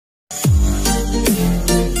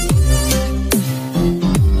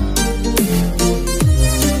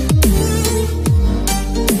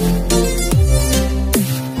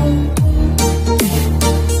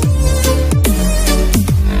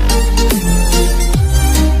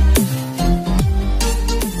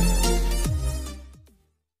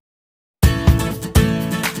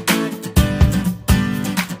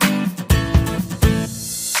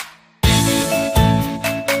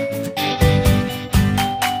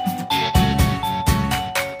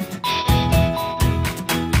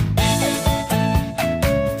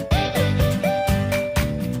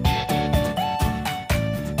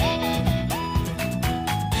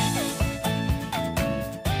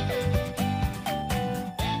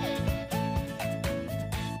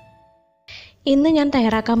ഇന്ന് ഞാൻ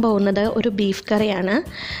തയ്യാറാക്കാൻ പോകുന്നത് ഒരു ബീഫ് കറിയാണ്.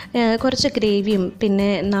 കുറച്ച് ഗ്രേവിയും പിന്നെ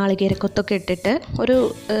നാളികേരക്കൊത്തൊക്കെ ഇട്ടിട്ട് ഒരു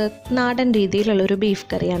നാടൻ രീതിയിലുള്ളൊരു ബീഫ്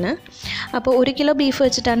കറിയാണ്. അപ്പോൾ 1 കിലോ ബീഫ്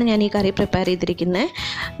വെച്ചിട്ടാണ് ഞാൻ ഈ കറി പ്രിപ്പയർ ചെയ്തിരിക്കുന്നത്.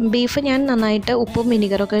 ബീഫ് ഞാൻ നന്നായിട്ട് ഉപ്പും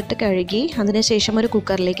വിനിഗറൊക്കെ ഇട്ട് കഴുകി അതിനുശേഷം ഒരു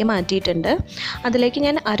കുക്കറിലേക്ക് മാറ്റിയിട്ടുണ്ട്. അതിലേക്ക്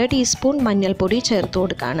ഞാൻ 1/2 ടീസ്പൂൺ മഞ്ഞൾപ്പൊടി ചേർത്ത്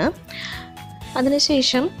കൊടുക്കുകയാണ്.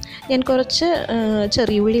 അതിനുശേഷം ഞാൻ കുറച്ച്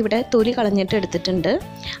ചെറിയുള്ളി ഇവിടെ തൊലി കളഞ്ഞിട്ട് എടുത്തിട്ടുണ്ട്.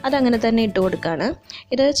 അതങ്ങനെ തന്നെ ഇട്ട് കൊടുക്കുകയാണ്.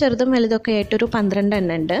 ഇത് ചെറുതും വലുതൊക്കെ ആയിട്ടൊരു 12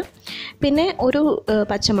 എണ്ണം ഉണ്ട്. പിന്നെ ഒരു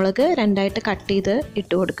പച്ചമുളക് 2ആയിട്ട് കട്ട് ചെയ്ത്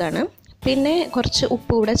ഇട്ട് കൊടുക്കുകയാണ്. പിന്നെ കുറച്ച്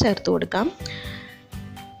ഉപ്പ് കൂടെ ചേർത്ത് കൊടുക്കാം.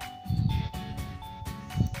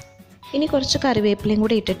 ഇനി കുറച്ച് കറിവേപ്പിലയും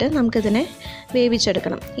കൂടി ഇട്ടിട്ട് നമുക്കിതിനെ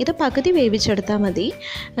വേവിച്ചെടുക്കണം. ഇത് പകുതി വേവിച്ചെടുത്താൽ മതി,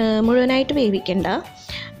 മുഴുവനായിട്ട് വേവിക്കണ്ട.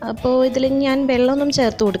 അപ്പോൾ ഇതിൽ ഞാൻ വെള്ളമൊന്നും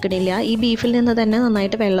ചേർത്ത് കൊടുക്കണില്ല. ഈ ബീഫിൽ നിന്ന് തന്നെ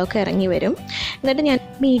നന്നായിട്ട് വെള്ളമൊക്കെ ഇറങ്ങി വരും. എന്നിട്ട് ഞാൻ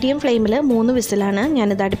മീഡിയം ഫ്ലെയിമിൽ 3 വിസിലാണ്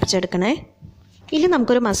ഞാനിത് അടുപ്പിച്ചെടുക്കണേ. ഇനി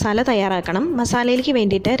നമുക്കൊരു മസാല തയ്യാറാക്കണം. മസാലയിലേക്ക്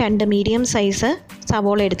വേണ്ടിയിട്ട് 2 മീഡിയം സൈസ്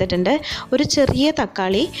സവോള എടുത്തിട്ടുണ്ട്, ഒരു ചെറിയ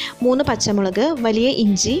തക്കാളി, 3 പച്ചമുളക്, വലിയ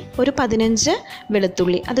ഇഞ്ചി, ഒരു 15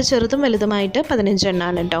 വെളുത്തുള്ളി. അത് ചെറുതും വലുതുമായിട്ട് 15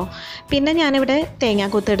 എണ്ണമാണ് കേട്ടോ. പിന്നെ ഞാനിവിടെ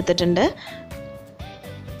തേങ്ങാക്കൊത്ത് എടുത്തിട്ടുണ്ട്.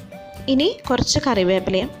 ഇനി കുറച്ച്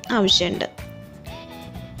കറിവേപ്പിലയും ആവശ്യമുണ്ട്.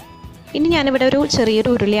 ഇനി ഞാനിവിടെ ഒരു ചെറിയൊരു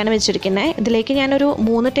ഉരുളിയാണ് വെച്ചിരിക്കുന്നത്. ഇതിലേക്ക് ഞാനൊരു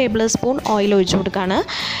 3 ടേബിൾ സ്പൂൺ ഓയിൽ ഒഴിച്ചു കൊടുക്കുകയാണ്.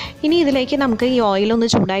 ഇനി ഇതിലേക്ക് നമുക്ക് ഈ ഓയിലൊന്ന്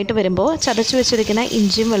ചൂടായിട്ട് വരുമ്പോൾ ചതച്ച് വെച്ചിരിക്കുന്ന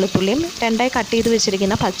ഇഞ്ചിയും വെളുത്തുള്ളിയും 2ആയി കട്ട് ചെയ്ത്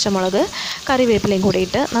വെച്ചിരിക്കുന്ന പച്ചമുളക്, കറിവേപ്പിലയും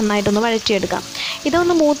കൂടിയിട്ട് നന്നായിട്ടൊന്ന് വഴറ്റിയെടുക്കാം.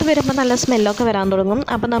 ഇതൊന്ന് മൂത്ത് വരുമ്പോൾ നല്ല സ്മെല്ലൊക്കെ വരാൻ തുടങ്ങും.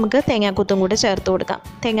 അപ്പോൾ നമുക്ക് തേങ്ങാക്കൊത്തും കൂടി ചേർത്ത് കൊടുക്കാം.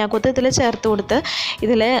 തേങ്ങാക്കൊത്ത് ഇതിൽ ചേർത്ത് കൊടുത്ത്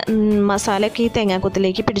ഇതിൽ മസാലയൊക്കെ ഈ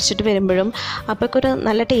തേങ്ങാക്കൊത്തിലേക്ക് പിടിച്ചിട്ട് വരുമ്പോഴും അപ്പോൾ ഒരു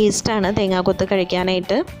നല്ല ടേസ്റ്റാണ് തേങ്ങാക്കൊത്ത്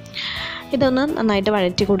കഴിക്കാനായിട്ട്. ഇതൊന്ന് നന്നായിട്ട്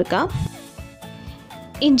വഴറ്റി കൊടുക്കാം.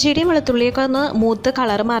 ഇഞ്ചിയുടെയും വെളുത്തുള്ളിയൊക്കെ ഒന്ന് മൂത്ത്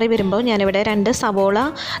കളർ മാറി വരുമ്പോൾ ഞാനിവിടെ 2 സവോള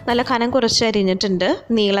നല്ല കനം കുറച്ച് അരിഞ്ഞിട്ടുണ്ട്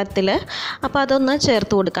നീളത്തിൽ. അപ്പോൾ അതൊന്ന്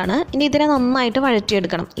ചേർത്ത് കൊടുക്കുകയാണ്. ഇനി ഇതിനെ നന്നായിട്ട്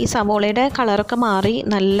വഴറ്റിയെടുക്കണം. ഈ സവോളയുടെ കളറൊക്കെ മാറി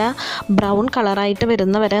നല്ല ബ്രൗൺ കളറായിട്ട്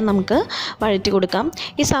വരുന്നവരെ നമുക്ക് വഴറ്റി കൊടുക്കാം.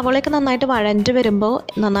 ഈ സവോളയൊക്കെ നന്നായിട്ട് വഴഞ്ഞ് വരുമ്പോൾ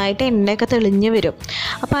നന്നായിട്ട് എണ്ണയൊക്കെ തെളിഞ്ഞ് വരും.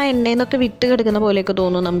 അപ്പോൾ ആ എണ്ണയിൽ നിന്നൊക്കെ വിട്ട് കിടക്കുന്ന പോലെയൊക്കെ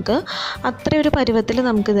തോന്നും നമുക്ക്. അത്രയൊരു പരുവത്തിൽ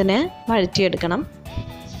നമുക്കിതിനെ വഴറ്റിയെടുക്കണം.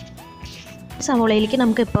 സവോളയിലേക്ക്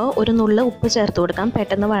നമുക്കിപ്പോൾ ഒരു നുള്ള് ഉപ്പ് ചേർത്ത് കൊടുക്കാം,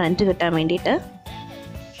 പെട്ടെന്ന് വഴഞ്ഞ് കിട്ടാൻ വേണ്ടിയിട്ട്.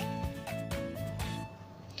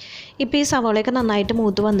 ഇപ്പോൾ ഈ സവോളയൊക്കെ നന്നായിട്ട്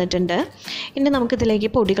മൂത്ത് വന്നിട്ടുണ്ട്. ഇനി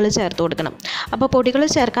നമുക്കിതിലേക്ക് പൊടികൾ ചേർത്ത് കൊടുക്കണം. അപ്പോൾ പൊടികൾ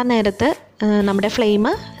ചേർക്കാൻ നേരത്ത് നമ്മുടെ ഫ്ലെയിം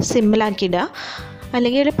സിമ്മിലാക്കിയിടുക,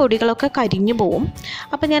 അല്ലെങ്കിൽ പൊടികളൊക്കെ കരിഞ്ഞു പോവും.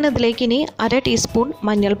 അപ്പോൾ ഞാൻ ഇതിലേക്ക് ഇനി 1/2 ടീസ്പൂൺ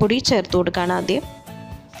മഞ്ഞൾപ്പൊടി ചേർത്ത് കൊടുക്കുകയാണ് ആദ്യം.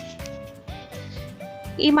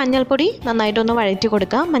 ഈ മഞ്ഞൾപ്പൊടി നന്നായിട്ടൊന്ന് വഴറ്റി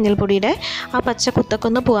കൊടുക്കുക. മഞ്ഞൾപ്പൊടിയുടെ ആ പച്ച കുത്തൊക്കെ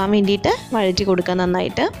ഒന്ന് പോകാൻ വേണ്ടിയിട്ട് വഴറ്റി കൊടുക്കുക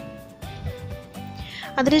നന്നായിട്ട്.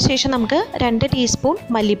 അതിനുശേഷം നമുക്ക് 2 ടീസ്പൂൺ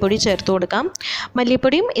മല്ലിപ്പൊടി ചേർത്ത് കൊടുക്കാം.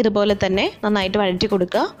 മല്ലിപ്പൊടിയും ഇതുപോലെ തന്നെ നന്നായിട്ട് വഴറ്റി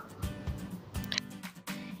കൊടുക്കുക.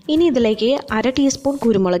 ഇനി ഇതിലേക്ക് 1/2 ടീസ്പൂൺ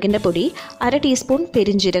കുരുമുളകിൻ്റെ പൊടി, 1/2 ടീസ്പൂൺ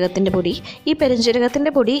പെരുംജീരകത്തിൻ്റെ പൊടി. ഈ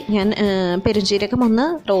പെരുംജീരകത്തിൻ്റെ പൊടി ഞാൻ പെരുംജീരകം ഒന്ന്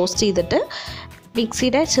റോസ്റ്റ് ചെയ്തിട്ട്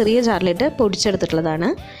മിക്സിയുടെ ചെറിയ ജാറിലിട്ട് പൊടിച്ചെടുത്തിട്ടുള്ളതാണ്.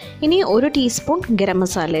 ഇനി 1 ടീസ്പൂൺ ഗരം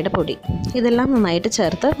മസാലയുടെ പൊടി. ഇതെല്ലാം നന്നായിട്ട്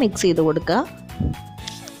ചേർത്ത് മിക്സ് ചെയ്ത് കൊടുക്കുക.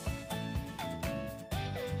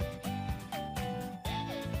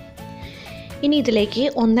 ഇനി ഇതിലേക്ക്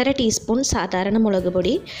 1/2 ടീസ്പൂൺ സാധാരണ മുളക്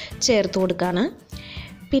പൊടി ചേർത്ത് കൊടുക്കുകയാണ്.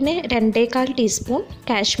 പിന്നെ 2.25 ടീസ്പൂൺ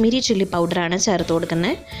കാശ്മീരി ചില്ലി പൗഡറാണ് ചേർത്ത്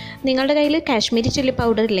കൊടുക്കുന്നത്. നിങ്ങളുടെ കയ്യിൽ കാശ്മീരി ചില്ലി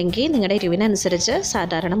പൗഡർ ഇല്ലെങ്കിൽ നിങ്ങളുടെ എരിവിനനുസരിച്ച്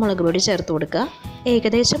സാധാരണ മുളക് പൊടി ചേർത്ത് കൊടുക്കുക.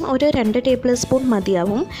 ഏകദേശം ഒരു 2 ടേബിൾ സ്പൂൺ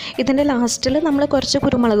മതിയാവും. ഇതിൻ്റെ ലാസ്റ്റിൽ നമ്മൾ കുറച്ച്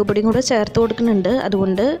കുരുമുളക് പൊടിയും കൂടെ ചേർത്ത് കൊടുക്കുന്നുണ്ട്.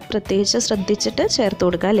 അതുകൊണ്ട് പ്രത്യേകിച്ച് ശ്രദ്ധിച്ചിട്ട് ചേർത്ത്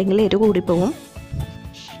കൊടുക്കുക, അല്ലെങ്കിൽ എരിവ് കൂടിപ്പോവും.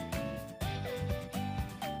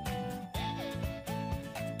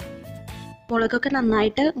 മുളകൊക്കെ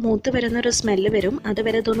നന്നായിട്ട് മൂത്ത് വരുന്നൊരു സ്മെല്ല് വരും.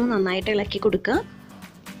 അതുവരെ ഇതൊന്ന് നന്നായിട്ട് ഇളക്കി കൊടുക്കുക.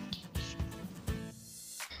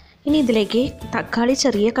 ഇനി ഇതിലേക്ക് തക്കാളി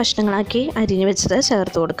ചെറിയ കഷ്ണങ്ങളാക്കി അരിഞ്ഞു വെച്ചത്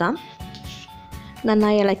ചേർത്ത് കൊടുക്കാം.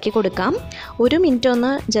 നന്നായി ഇളക്കി കൊടുക്കാം. 1 മിനിറ്റ്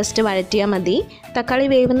ഒന്ന് ജസ്റ്റ് വഴറ്റിയാൽ മതി. തക്കാളി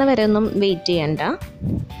വേവുന്ന വരെ ഒന്നും വെയിറ്റ് ചെയ്യണ്ട.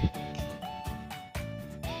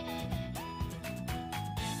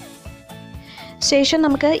 ശേഷം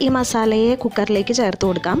നമുക്ക് ഈ മസാലയെ കുക്കറിലേക്ക് ചേർത്ത്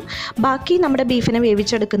കൊടുക്കാം. ബാക്കി നമ്മുടെ ബീഫിനെ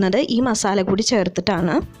വേവിച്ചെടുക്കുന്നത് ഈ മസാല കൂടി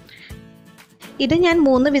ചേർത്തിട്ടാണ്. ഇത് ഞാൻ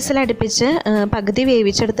 3 വിസിൽ അടുപ്പിച്ച് പകുതി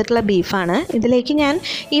വേവിച്ചെടുത്തിട്ടുള്ള ബീഫാണ്. ഇതിലേക്ക് ഞാൻ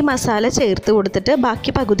ഈ മസാല ചേർത്ത് കൊടുത്തിട്ട്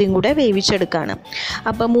ബാക്കി പകുതിയും കൂടെ വേവിച്ചെടുക്കുകയാണ്.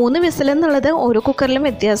 അപ്പോൾ 3 വിസിൽ എന്നുള്ളത് ഓരോ കുക്കറിലും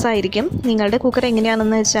വ്യത്യാസമായിരിക്കും. നിങ്ങളുടെ കുക്കർ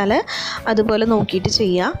എങ്ങനെയാണെന്ന് വെച്ചാൽ അതുപോലെ നോക്കിയിട്ട്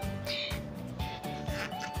ചെയ്യുക.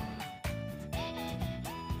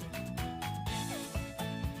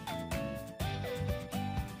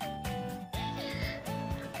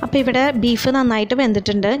 അപ്പോൾ ഇവിടെ ബീഫ് നന്നായിട്ട്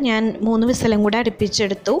വെന്തിട്ടുണ്ട്. ഞാൻ 3 വിസിലും കൂടെ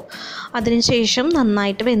അടുപ്പിച്ചെടുത്തു. അതിനുശേഷം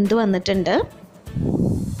നന്നായിട്ട് വെന്ത് വന്നിട്ടുണ്ട്.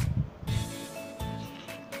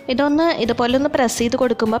 ഇതൊന്ന് ഇതുപോലെ ഒന്ന് പ്രസ് ചെയ്ത്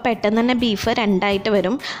കൊടുക്കുമ്പോൾ പെട്ടെന്ന് തന്നെ ബീഫ് രണ്ടായിട്ട്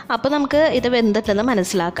വരും. അപ്പോൾ നമുക്ക് ഇത് വെന്തിട്ടെന്ന്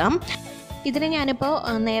മനസ്സിലാക്കാം. ഇതിന് ഞാനിപ്പോൾ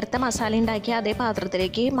നേരത്തെ മസാല ഉണ്ടാക്കിയ അതേ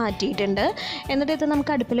പാത്രത്തിലേക്ക് മാറ്റിയിട്ടുണ്ട്. എന്നിട്ട് ഇത്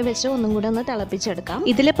നമുക്ക് അടുപ്പിൽ വെച്ച് ഒന്നും കൂടെ ഒന്ന് തിളപ്പിച്ചെടുക്കാം.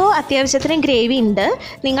 ഇതിലിപ്പോൾ അത്യാവശ്യത്തിന് ഗ്രേവി ഉണ്ട്.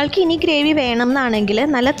 നിങ്ങൾക്ക് ഇനി ഗ്രേവി വേണം എന്നാണെങ്കിൽ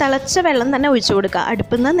നല്ല തിളച്ച വെള്ളം തന്നെ ഒഴിച്ചു കൊടുക്കുക.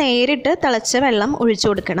 അടുപ്പിൽ നിന്ന് നേരിട്ട് തിളച്ച വെള്ളം ഒഴിച്ചു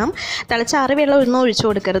കൊടുക്കണം. തിളച്ചാറിയ വെള്ളം ഒന്നും ഒഴിച്ചു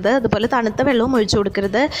കൊടുക്കരുത്. അതുപോലെ തണുത്ത വെള്ളവും ഒഴിച്ചു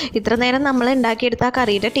കൊടുക്കരുത്. ഇത്ര നേരം നമ്മൾ ഉണ്ടാക്കിയെടുത്ത ആ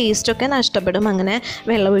കറിയുടെ ടേസ്റ്റൊക്കെ നഷ്ടപ്പെടും അങ്ങനെ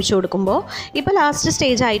വെള്ളം ഒഴിച്ചു കൊടുക്കുമ്പോൾ. ഇപ്പോൾ ലാസ്റ്റ്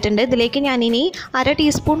സ്റ്റേജ് ആയിട്ടുണ്ട്. ഇതിലേക്ക് ഞാനിനി 1/2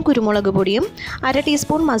 ടീസ്പൂൺ കുരുമുളക് പൊടിയും 1/2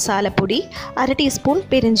 ടീസ്പൂൺ മസാലപ്പൊടി 1/2 ടീസ്പൂൺ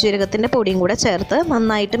പെരുംജീരകത്തിൻ്റെ പൊടിയും കൂടെ ചേർത്ത്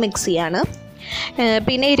നന്നായിട്ട് മിക്സ് ചെയ്യാണ്.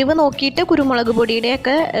 പിന്നെ എരിവ് നോക്കിയിട്ട് കുരുമുളക്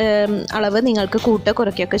പൊടിയുടെയൊക്കെ അളവ് നിങ്ങൾക്ക്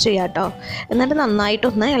കുറയ്ക്കുകയൊക്കെ ചെയ്യാം കേട്ടോ. എന്നിട്ട്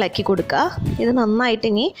നന്നായിട്ടൊന്ന് ഇളക്കി കൊടുക്കുക. ഇത് നന്നായിട്ട്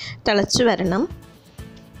ഇനി തിളച്ച് വരണം.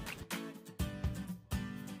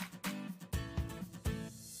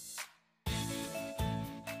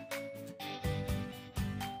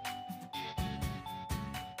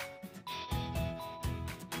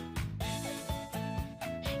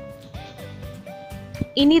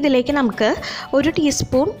 ഇനി ഇതിലേക്ക് നമുക്ക് 1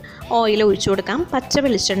 ടീസ്പൂൺ ഓയിൽ ഒഴിച്ചു കൊടുക്കാം. പച്ച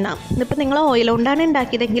വെളിച്ചെണ്ണ. ഇതിപ്പോൾ നിങ്ങൾ ഓയിൽ കൊണ്ടാണ്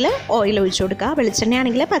ഉണ്ടാക്കിയതെങ്കിൽ ഓയിൽ ഒഴിച്ചു കൊടുക്കുക.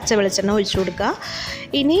 വെളിച്ചെണ്ണയാണെങ്കിൽ പച്ച വെളിച്ചെണ്ണ ഒഴിച്ചു കൊടുക്കുക.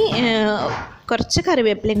 ഇനി കുറച്ച്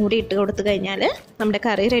കറിവേപ്പിലയും കൂടി ഇട്ട് കൊടുത്തു കഴിഞ്ഞാൽ നമ്മുടെ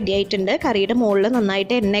കറി റെഡി ആയിട്ടുണ്ട്. കറിയുടെ മുകളിൽ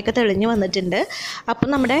നന്നായിട്ട് എണ്ണയൊക്കെ തെളിഞ്ഞ് വന്നിട്ടുണ്ട്.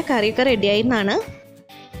 അപ്പം നമ്മുടെ കറിയൊക്കെ റെഡിയായി എന്നാണ്.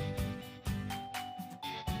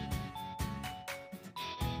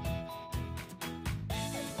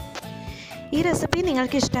 ഈ റെസിപ്പി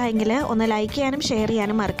നിങ്ങൾക്ക് ഇഷ്ടമായെങ്കിൽ ഒന്ന് ലൈക്ക് ചെയ്യാനും ഷെയർ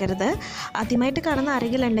ചെയ്യാനും മറക്കരുത്. ആദ്യമായിട്ട് കാണുന്ന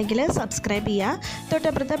ആരെങ്കിലും ഉണ്ടെങ്കിൽ സബ്സ്ക്രൈബ് ചെയ്യുക.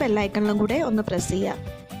 തൊട്ടപ്പുറത്തെ ബെല്ലൈക്കണിലും കൂടെ ഒന്ന് പ്രസ്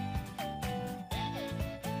ചെയ്യുക.